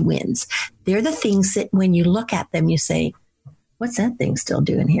easy wins. They're the things that when you look at them, you say, what's that thing still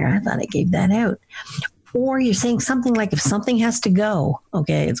doing here? I thought I gave that out. Or you're saying something like, if something has to go,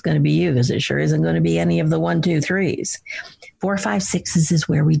 okay, it's going to be you, because it sure isn't going to be any of the 1, 2, 3s. 4, 5, 6s is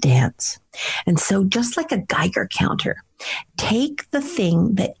where we dance. And so just like a Geiger counter, take the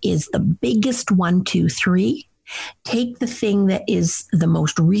thing that is the biggest 1, 2, 3, take the thing that is the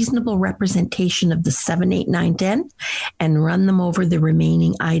most reasonable representation of the 7, 8, 9, 10, and run them over the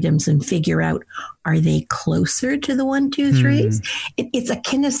remaining items and figure out, are they closer to the 1, 2, 3s? It's a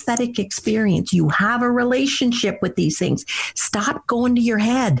kinesthetic experience. You have a relationship with these things. Stop going to your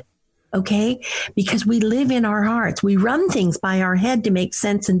head. Okay? Because we live in our hearts. We run things by our head to make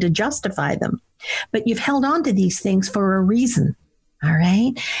sense and to justify them. But you've held on to these things for a reason. All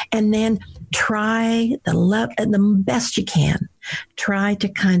right? And then try the best you can. Try to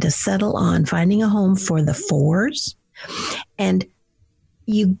kind of settle on finding a home for the 4s. And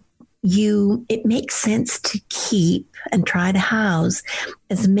it makes sense to keep and try to house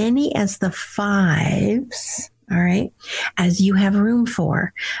as many as the 5s, all right, as you have room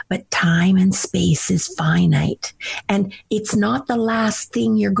for. But time and space is finite. And it's not the last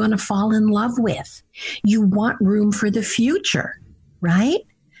thing you're going to fall in love with. You want room for the future, right?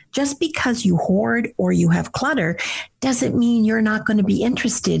 Just because you hoard or you have clutter doesn't mean you're not going to be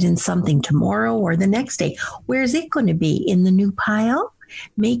interested in something tomorrow or the next day. Where's it going to be? In the new pile?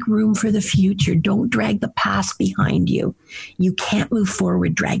 Make room for the future. Don't drag the past behind you. You can't move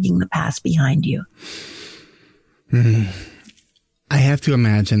forward dragging the past behind you. I have to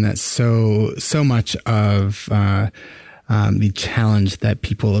imagine that so much of the challenge that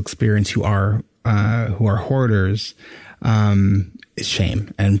people experience who are hoarders is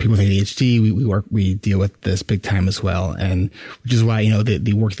shame. And people with ADHD, we deal with this big time as well. And which is why,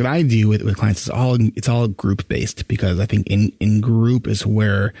 the work that I do with clients it's all group based, because I think in group is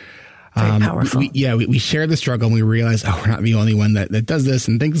where very powerful. We share the struggle, and we realize, we're not the only one that does this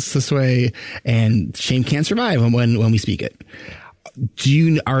and thinks this way, and shame can't survive when we speak it.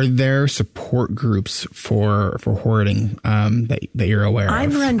 Are there support groups for hoarding that you're aware of?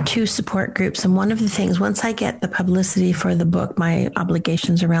 I've run 2 support groups, and one of the things, once I get the publicity for the book, my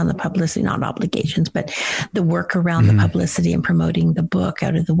obligations around the publicity, not obligations, but the work around the publicity and promoting the book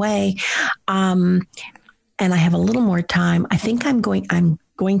out of the way, and I have a little more time, I think I'm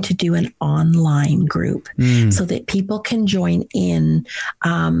going to do an online group so that people can join in,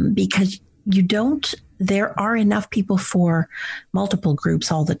 because there are enough people for multiple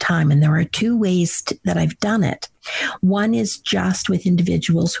groups all the time. And there are 2 ways that I've done it. One is just with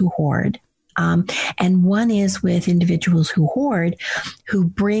individuals who hoard. And one is with individuals who hoard, who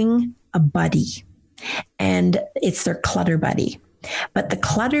bring a buddy, and it's their clutter buddy. But the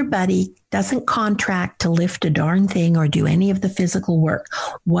clutter buddy doesn't contract to lift a darn thing or do any of the physical work.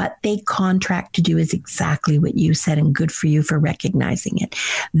 What they contract to do is exactly what you said, and good for you for recognizing it.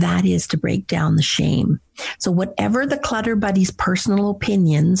 That is to break down the shame. So whatever the clutter buddy's personal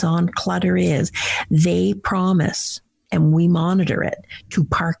opinions on clutter is, they promise, and we monitor it, to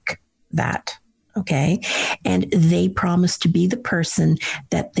park that. Okay. And they promise to be the person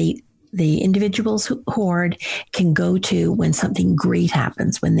that the individuals who hoard can go to when something great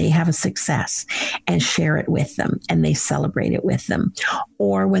happens, when they have a success, and share it with them, and they celebrate it with them,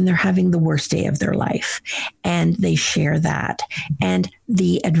 or when they're having the worst day of their life and they share that. And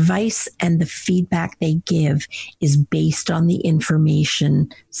the advice and the feedback they give is based on the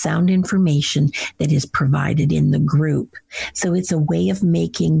information, sound information that is provided in the group. So it's a way of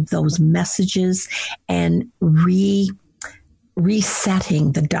making those messages and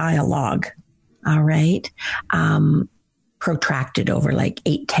resetting the dialogue, all right, protracted over like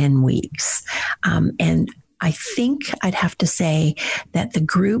 8-10 weeks. And I think I'd have to say that the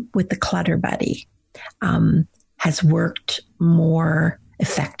group with the clutter buddy has worked more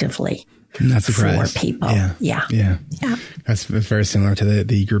effectively for people. Yeah. That's very similar to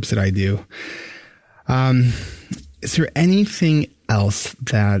the groups that I do. Is there anything else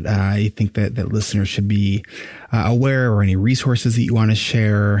that you think that listeners should be aware, or any resources that you want to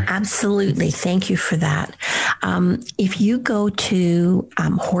share? Absolutely. Thank you for that. If you go to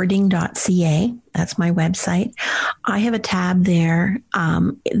hoarding.ca, that's my website, I have a tab there.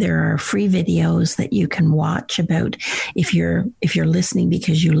 There are free videos that you can watch about if you're listening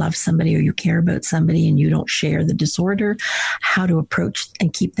because you love somebody or you care about somebody and you don't share the disorder, how to approach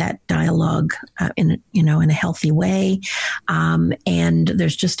and keep that dialogue in a healthy way. And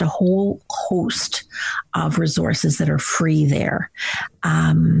there's just a whole host of resources that are free there.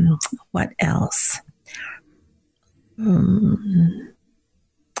 What else?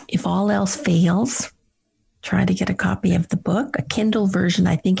 If all else fails, try to get a copy of the book. A Kindle version,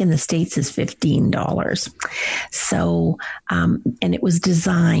 I think in the States, is $15. So, and it was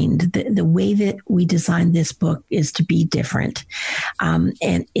designed, the way that we designed this book is to be different.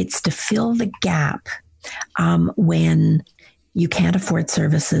 And it's to fill the gap when you can't afford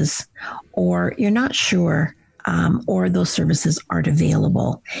services, or you're not sure, or those services aren't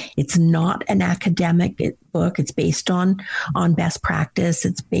available. It's not an academic book. It's based on best practice.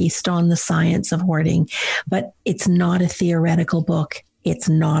 It's based on the science of hoarding, but it's not a theoretical book. It's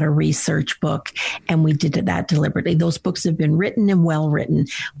not a research book. And we did that deliberately. Those books have been written and well written.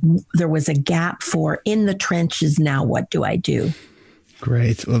 There was a gap for in the trenches. Now, what do I do?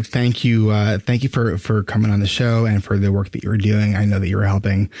 Great. Well, thank you. Thank you for coming on the show and for the work that you're doing. I know that you're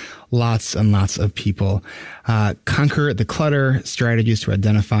helping lots and lots of people conquer the clutter. Strategies to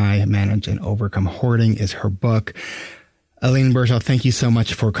Identify, Manage, and Overcome Hoarding is her book. Elaine Birchall, thank you so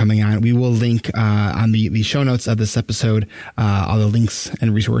much for coming on. We will link on the show notes of this episode all the links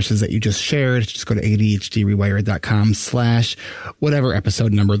and resources that you just shared. Just go to ADHDrewired.com/whatever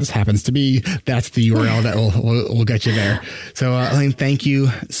episode number this happens to be. That's the URL that will get you there. So Elaine, thank you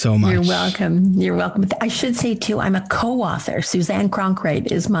so much. You're welcome. You're welcome. I should say too, I'm a co-author. Suzanne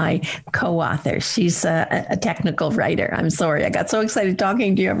Cronkright is my co-author. She's a technical writer. I'm sorry. I got so excited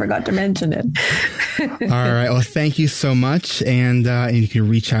talking to you, I forgot to mention it. All right. Well, thank you so much. And you can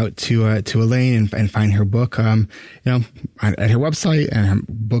reach out to Elaine and find her book, at her website, and her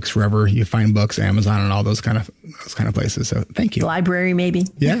books wherever you find books, Amazon and all those kind of places. So thank you. Library, maybe.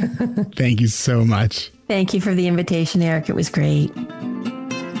 Yeah. Thank you so much. Thank you for the invitation, Eric. It was great.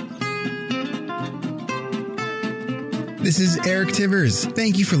 This is Eric Tivers.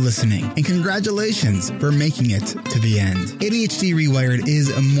 Thank you for listening, and congratulations for making it to the end. ADHD Rewired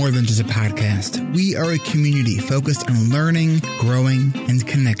is more than just a podcast. We are a community focused on learning, growing, and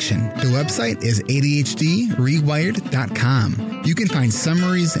connection. The website is ADHDrewired.com. You can find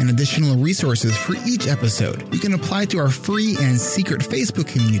summaries and additional resources for each episode. You can apply to our free and secret Facebook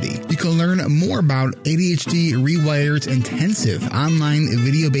community. You can learn more about ADHD Rewired's intensive online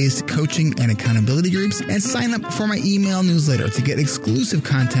video-based coaching and accountability groups, and sign up for my email newsletter to get exclusive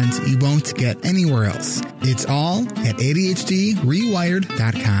content you won't get anywhere else. It's all at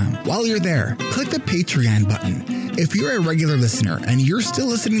ADHDrewired.com. While you're there, click the Patreon button. If you're a regular listener and you're still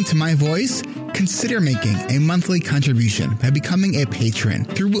listening to my voice, consider making a monthly contribution by becoming a patron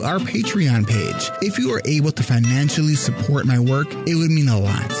through our Patreon page. If you are able to financially support my work, it would mean a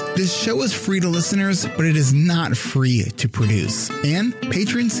lot. This show is free to listeners, but it is not free to produce. And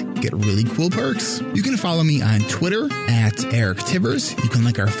patrons get really cool perks. You can follow me on Twitter at Eric Tivers. You can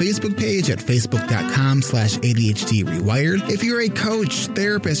like our Facebook page at facebook.com/ADHDrewired. If you're a coach,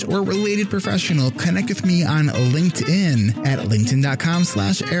 therapist, or related professional, connect with me on LinkedIn at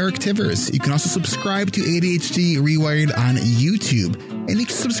linkedin.com/Eric Tivers. You can also subscribe to ADHD Rewired on YouTube. And you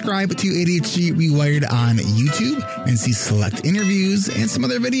can subscribe to ADHD Rewired on YouTube and see select interviews and some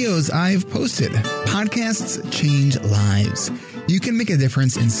other videos I've posted. Podcasts change lives. You can make a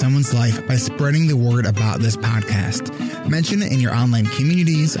difference in someone's life by spreading the word about this podcast. Mention it in your online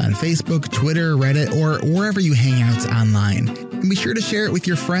communities on Facebook, Twitter, Reddit, or wherever you hang out online. And be sure to share it with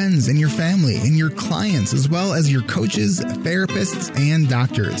your friends and your family and your clients, as well as your coaches, therapists, and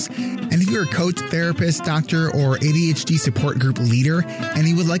doctors. And if you're a coach, therapist, doctor, or ADHD support group leader, and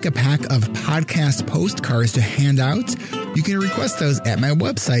you would like a pack of podcast postcards to hand out, you can request those at my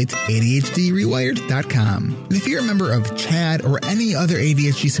website, ADHDrewired.com. And if you're a member of CHAD or any other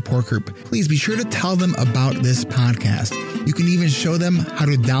ADHD support group, please be sure to tell them about this podcast. You can even show them how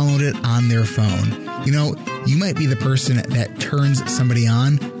to download it on their phone. You know, you might be the person that turns somebody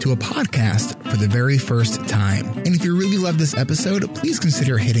on to a podcast for the very first time. And if you really love this episode, please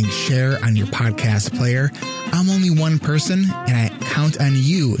consider hitting share on your podcast player. I'm only one person, and I count on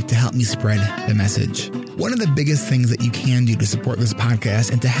you to help me spread the message. One of the biggest things that you can do to support this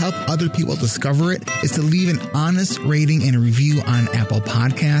podcast and to help other people discover it is to leave an honest rating and review on Apple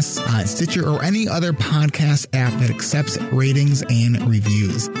Podcasts, on Stitcher, or any other podcast app that accepts ratings and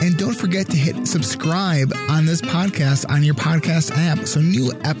reviews. And don't forget to hit subscribe on this podcast on your podcast app so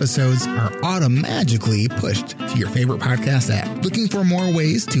new episodes are automatically pushed to your favorite podcast app. Looking for more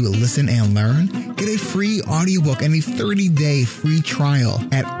ways to listen and learn? Get a free audiobook and a 30-day free trial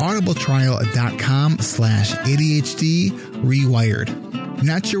at audibletrial.com/ADHD Rewired.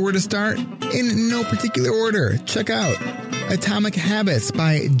 Not sure where to start? In no particular order. Check out Atomic Habits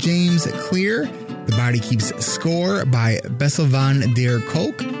by James Clear, The Body Keeps Score by Bessel van der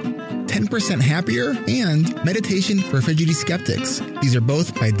Kolk, 10% Happier, and Meditation for Fidgety Skeptics. These are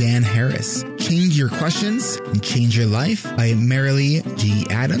both by Dan Harris. Change Your Questions and Change Your Life by Marilee G.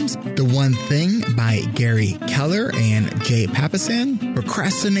 Adams. The One Thing by Gary Keller and Jay Papasan.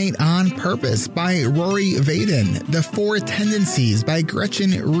 Procrastinate on Purpose by Rory Vaden. The Four Tendencies by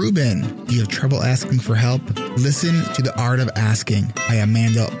Gretchen Rubin. Do you have trouble asking for help? Listen to The Art of Asking by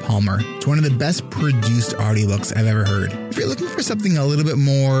Amanda Palmer. It's one of the best produced audiobooks I've ever heard. If you're looking for something a little bit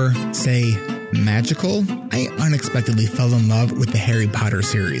more, say, magical, I unexpectedly fell in love with the Harry Potter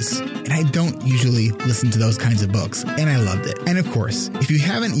series. And I don't usually listen to those kinds of books, and I loved it. And of course, if you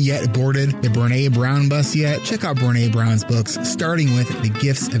haven't yet boarded the Brene Brown bus yet, check out Brene Brown's books, starting with The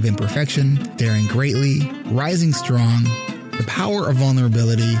Gifts of Imperfection, Daring Greatly, Rising Strong, The Power of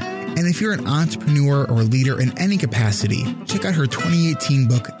Vulnerability. And if you're an entrepreneur or leader in any capacity, check out her 2018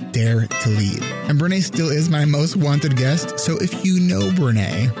 book, Dare to Lead. And Brene still is my most wanted guest, so if you know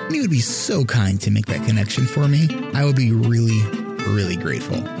Brene, and you would be so kind to make that connection for me, I would be really, really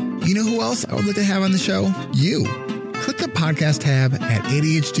grateful. You know who else I would like to have on the show? You. Click the podcast tab at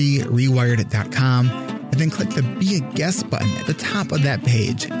ADHDrewired.com and then click the Be a Guest button at the top of that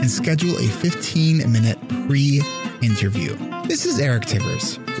page and schedule a 15-minute pre-interview. This is Eric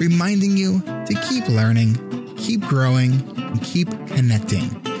Tivers, reminding you to keep learning, keep growing, and keep connecting.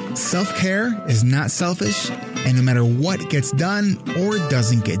 Self-care is not selfish, and no matter what gets done or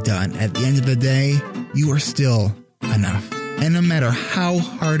doesn't get done, at the end of the day, you are still enough. And no matter how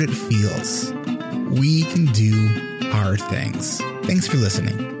hard it feels, we can do hard things. Thanks for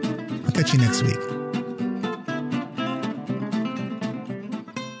listening. I'll catch you next week.